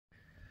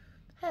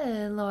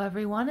Hello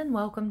everyone and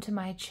welcome to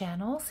my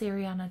channel,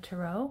 Siriana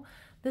Tarot.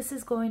 This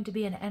is going to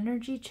be an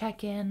energy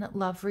check-in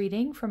love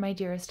reading for my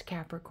dearest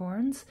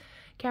Capricorns.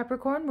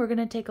 Capricorn, we're going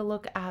to take a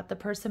look at the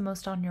person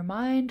most on your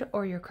mind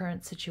or your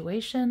current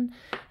situation.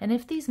 And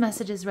if these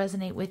messages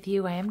resonate with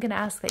you, I am going to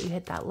ask that you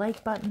hit that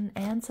like button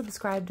and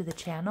subscribe to the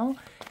channel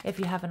if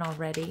you haven't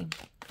already.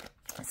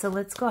 So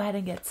let's go ahead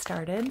and get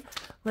started.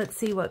 Let's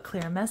see what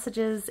clear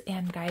messages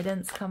and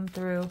guidance come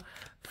through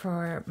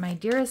for my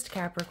dearest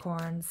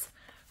Capricorns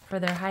for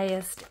their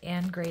highest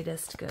and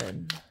greatest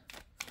good.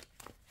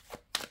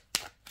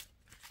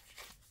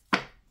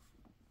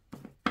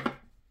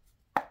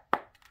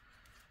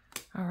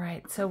 All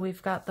right, so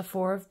we've got the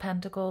Four of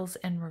Pentacles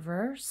in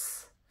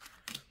reverse.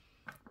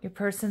 Your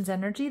person's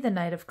energy, the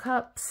Knight of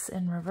Cups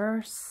in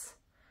reverse.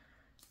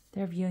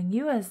 They're viewing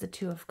you as the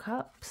Two of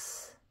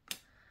Cups.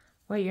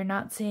 What you're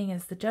not seeing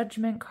is the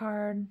Judgment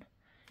card.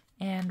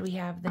 And we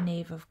have the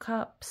Knave of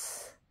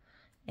Cups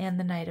and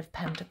the Knight of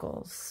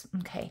Pentacles.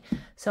 Okay,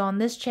 so on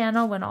this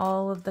channel, when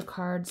all of the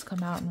cards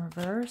come out in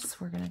reverse,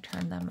 we're going to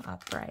turn them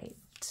upright.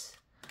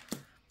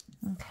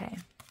 Okay,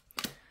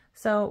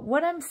 so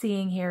what I'm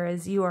seeing here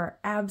is you are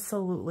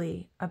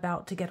absolutely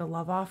about to get a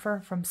love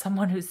offer from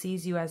someone who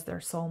sees you as their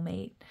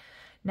soulmate.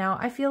 Now,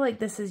 I feel like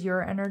this is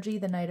your energy,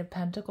 the Knight of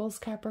Pentacles,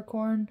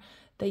 Capricorn,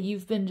 that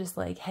you've been just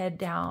like head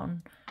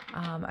down.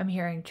 I'm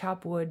hearing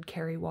chop wood,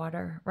 carry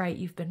water, right?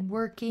 You've been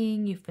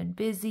working, you've been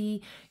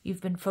busy,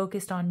 you've been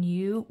focused on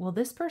you. Well,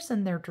 this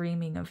person, they're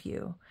dreaming of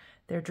you.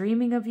 They're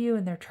dreaming of you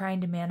and they're trying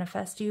to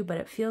manifest you, but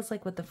it feels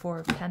like with the Four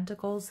of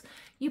Pentacles,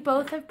 you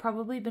both have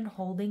probably been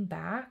holding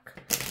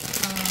back.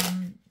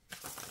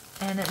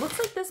 And it looks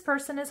like this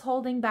person is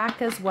holding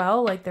back as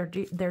well, like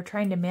they're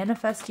trying to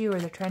manifest you, or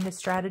they're trying to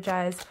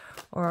strategize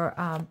or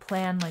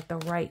plan like the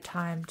right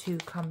time to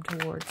come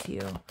towards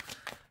you.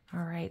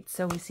 All right,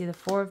 so we see the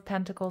Four of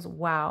Pentacles,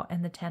 wow,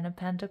 and the Ten of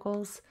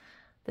Pentacles.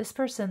 This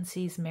person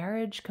sees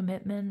marriage,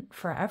 commitment,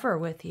 forever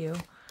with you,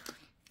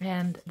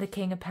 and the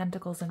King of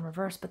Pentacles in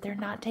reverse, but they're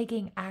not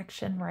taking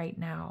action right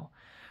now.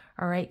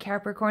 All right,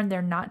 Capricorn,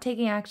 they're not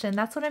taking action.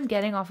 That's what I'm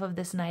getting off of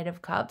this Knight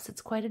of Cups.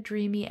 It's quite a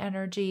dreamy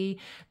energy.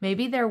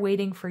 Maybe they're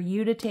waiting for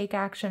you to take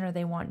action, or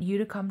they want you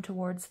to come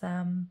towards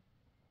them.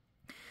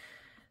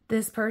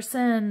 This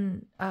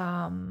person,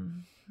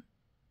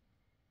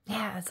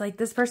 yeah, it's like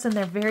this person,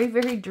 they're very,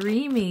 very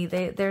dreamy.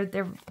 They're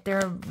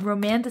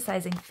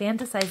romanticizing,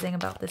 fantasizing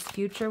about this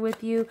future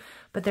with you,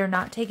 but they're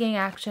not taking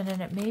action,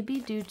 and it may be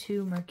due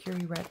to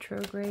Mercury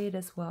retrograde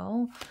as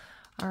well.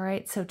 All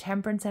right, so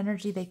Temperance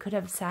energy, they could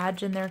have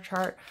Sag in their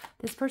chart.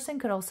 This person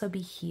could also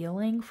be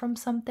healing from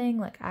something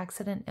like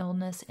accident,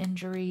 illness,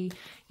 injury,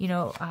 you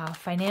know,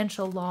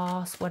 financial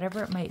loss,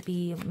 whatever it might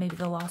be, maybe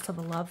the loss of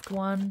a loved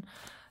one.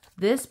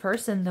 This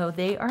person, though,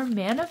 they are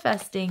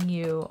manifesting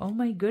you. Oh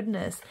my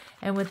goodness.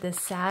 And with this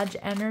Sag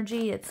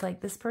energy, it's like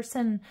this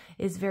person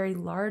is very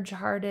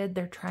large-hearted.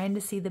 They're trying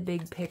to see the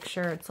big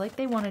picture. It's like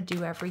they want to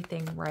do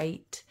everything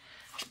right.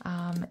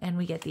 And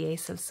we get the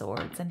Ace of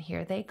Swords, and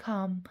here they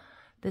come.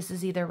 This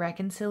is either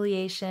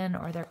reconciliation,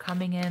 or they're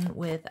coming in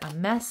with a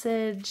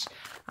message,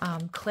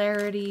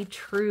 clarity,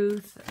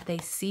 truth. They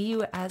see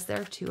you as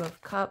their Two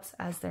of Cups,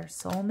 as their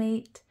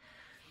soulmate.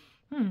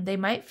 They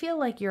might feel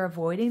like you're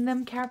avoiding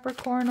them,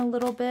 Capricorn, a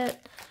little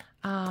bit.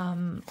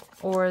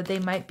 Or they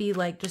might be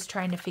like just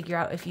trying to figure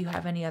out if you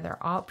have any other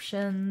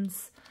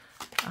options.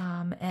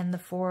 And the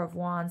Four of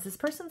Wands. This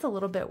person's a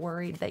little bit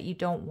worried that you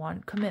don't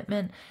want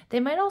commitment. They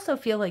might also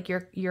feel like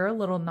you're a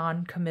little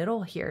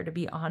non-committal here, to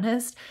be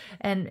honest.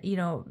 And, you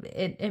know,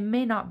 it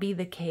may not be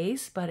the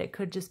case, but it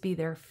could just be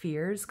their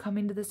fears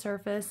coming to the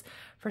surface.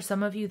 For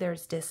some of you,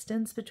 there's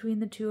distance between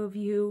the two of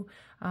you.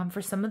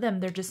 For some of them,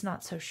 they're just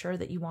not so sure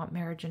that you want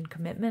marriage and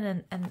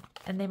commitment,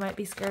 and they might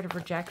be scared of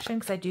rejection,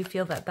 because I do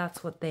feel that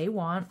that's what they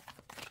want.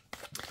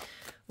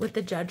 With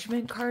the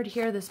Judgment card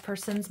here, this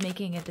person's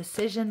making a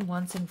decision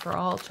once and for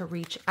all to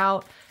reach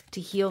out,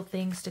 to heal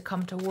things, to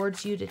come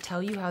towards you, to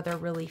tell you how they're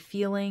really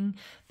feeling.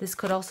 This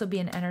could also be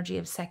an energy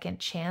of second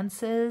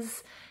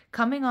chances.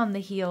 Coming on the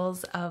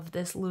heels of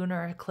this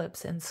lunar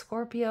eclipse in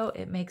Scorpio,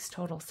 it makes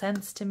total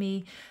sense to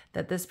me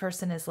that this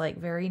person is like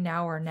very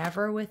now or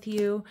never with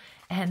you.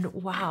 And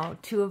wow,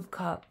 Two of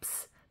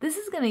Cups. This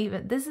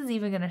is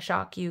even going to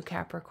shock you,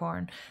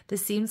 Capricorn.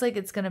 This seems like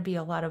it's going to be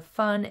a lot of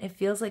fun. It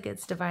feels like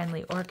it's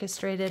divinely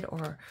orchestrated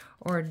or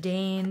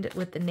ordained.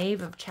 With the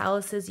Knave of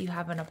Chalices, you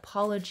have an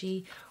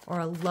apology or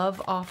a love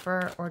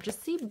offer, or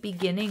just the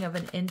beginning of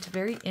an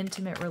very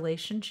intimate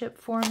relationship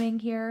forming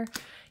here.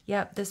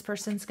 Yep, this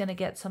person's going to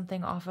get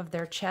something off of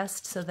their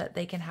chest so that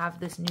they can have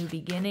this new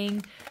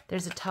beginning.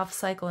 There's a tough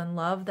cycle in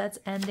love that's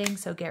ending,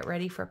 so get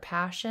ready for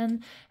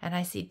passion. And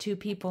I see two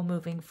people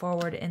moving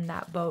forward in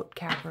that boat,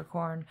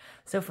 Capricorn.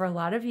 So for a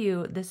lot of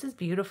you, this is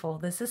beautiful.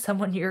 This is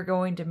someone you're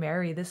going to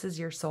marry. This is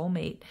your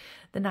soulmate.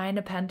 The Nine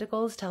of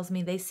Pentacles tells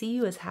me they see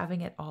you as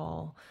having it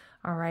all.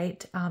 All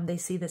right. They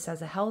see this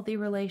as a healthy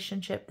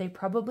relationship. They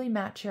probably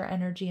match your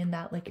energy in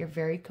that, like you're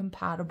very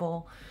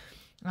compatible.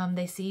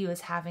 They see you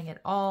as having it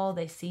all.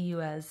 They see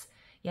you as,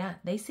 Yeah,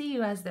 they see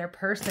you as their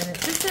person.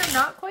 It's just they're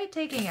not quite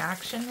taking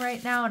action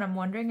right now, and I'm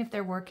wondering if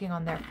they're working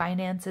on their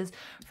finances.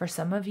 For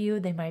some of you,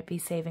 they might be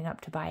saving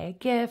up to buy a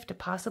gift,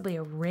 possibly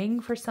a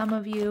ring for some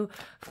of you.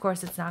 Of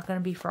course, it's not going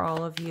to be for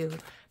all of you.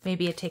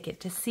 Maybe a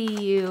ticket to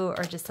see you,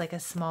 or just like a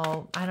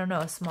small, I don't know,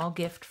 a small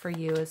gift for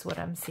you is what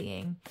I'm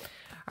seeing.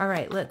 All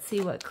right, let's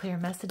see what clear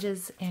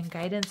messages and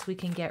guidance we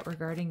can get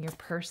regarding your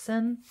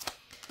person.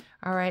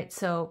 All right,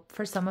 so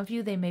for some of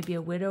you, they may be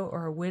a widow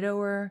or a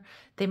widower.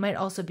 They might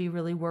also be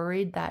really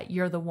worried that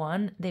you're the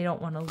one. They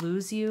don't want to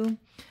lose you.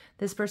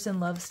 This person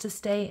loves to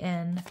stay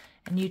in,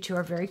 and you two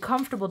are very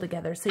comfortable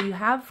together. So you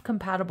have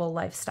compatible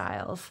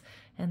lifestyles,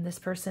 and this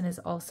person is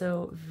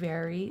also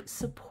very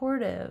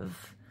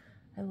supportive.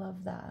 I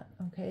love that.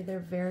 Okay, they're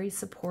very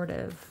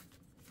supportive.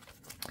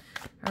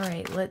 All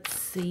right, let's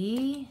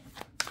see.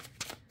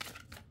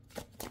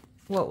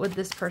 What would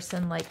this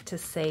person like to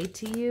say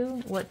to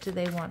you? What do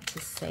they want to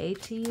say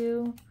to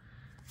you?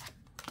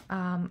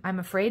 I'm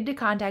afraid to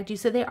contact you.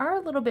 So they are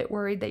a little bit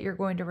worried that you're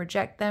going to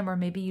reject them, or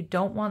maybe you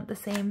don't want the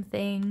same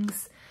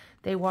things.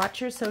 They watch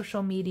your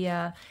social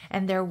media,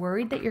 and they're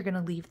worried that you're going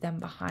to leave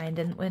them behind.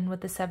 And with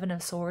the Seven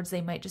of Swords,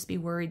 they might just be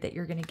worried that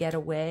you're going to get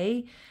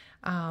away.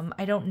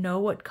 I don't know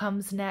what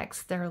comes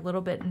next. They're a little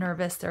bit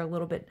nervous. They're a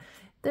little bit...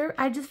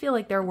 I just feel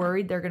like they're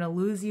worried they're going to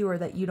lose you, or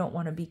that you don't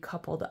want to be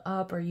coupled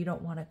up, or you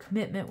don't want a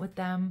commitment with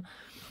them.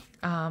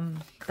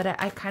 But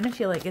I kind of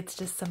feel like it's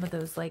just some of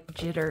those like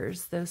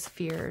jitters, those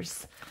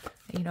fears,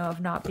 you know,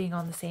 of not being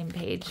on the same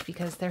page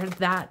because they're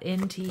that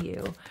into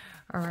you.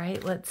 All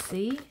right, let's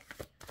see.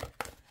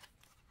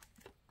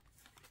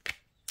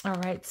 All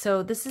right,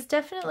 so this is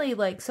definitely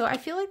like, so I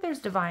feel like there's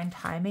divine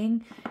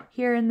timing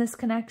here in this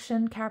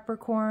connection,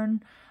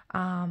 Capricorn.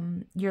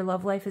 Your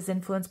love life is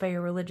influenced by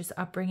your religious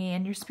upbringing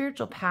and your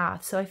spiritual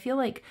path. So I feel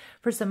like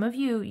for some of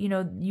you, you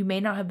know, you may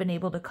not have been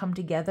able to come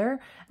together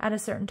at a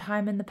certain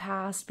time in the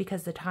past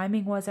because the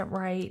timing wasn't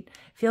right.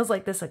 Feels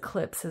like this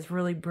eclipse is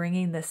really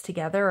bringing this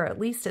together, or at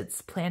least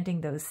it's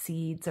planting those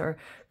seeds or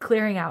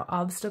clearing out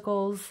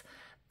obstacles.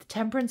 The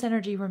Temperance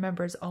energy,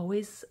 remember, is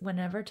always,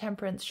 whenever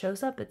Temperance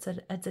shows up, it's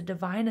a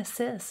divine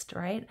assist,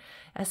 right?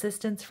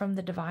 Assistance from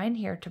the divine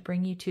here to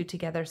bring you two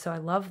together. So I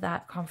love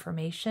that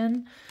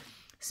confirmation.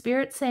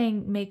 Spirit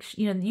saying,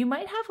 you know, you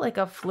might have like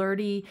a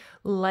flirty,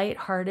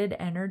 lighthearted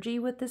energy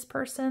with this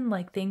person.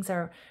 Like things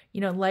are,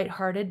 you know,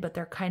 lighthearted, but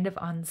they're kind of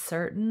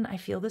uncertain. I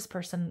feel this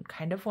person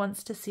kind of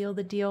wants to seal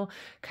the deal,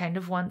 kind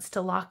of wants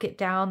to lock it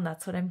down.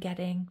 That's what I'm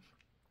getting.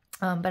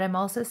 But I'm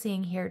also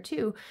seeing here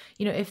too,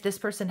 you know, if this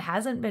person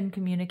hasn't been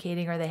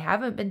communicating or they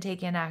haven't been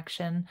taking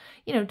action,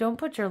 you know, don't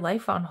put your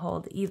life on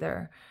hold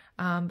either.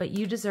 But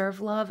you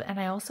deserve love. And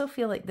I also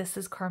feel like this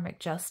is karmic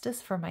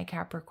justice for my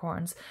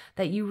Capricorns,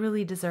 that you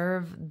really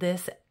deserve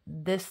this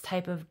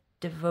type of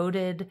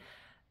devoted,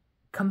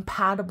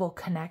 compatible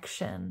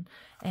connection.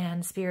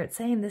 And Spirit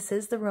saying this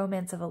is the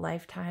romance of a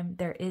lifetime.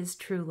 There is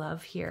true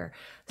love here.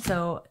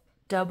 So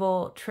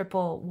double,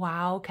 triple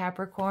wow,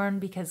 Capricorn,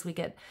 because we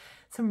get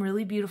some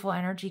really beautiful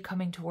energy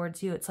coming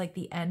towards you. It's like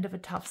the end of a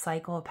tough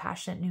cycle, a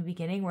passionate new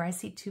beginning, where I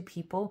see two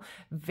people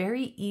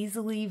very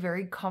easily,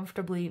 very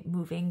comfortably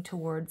moving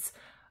towards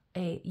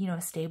a, you know,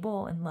 a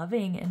stable and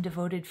loving and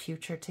devoted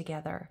future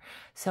together.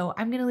 So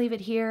I'm going to leave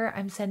it here.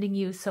 I'm sending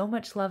you so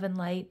much love and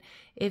light.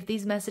 If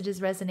these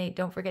messages resonate,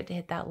 don't forget to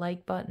hit that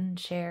like button,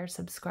 share,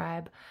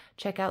 subscribe.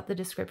 Check out the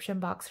description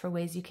box for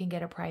ways you can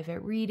get a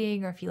private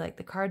reading, or if you like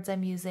the cards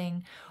I'm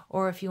using,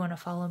 or if you want to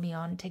follow me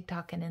on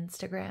TikTok and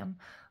Instagram.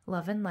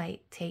 Love and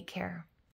light. Take care.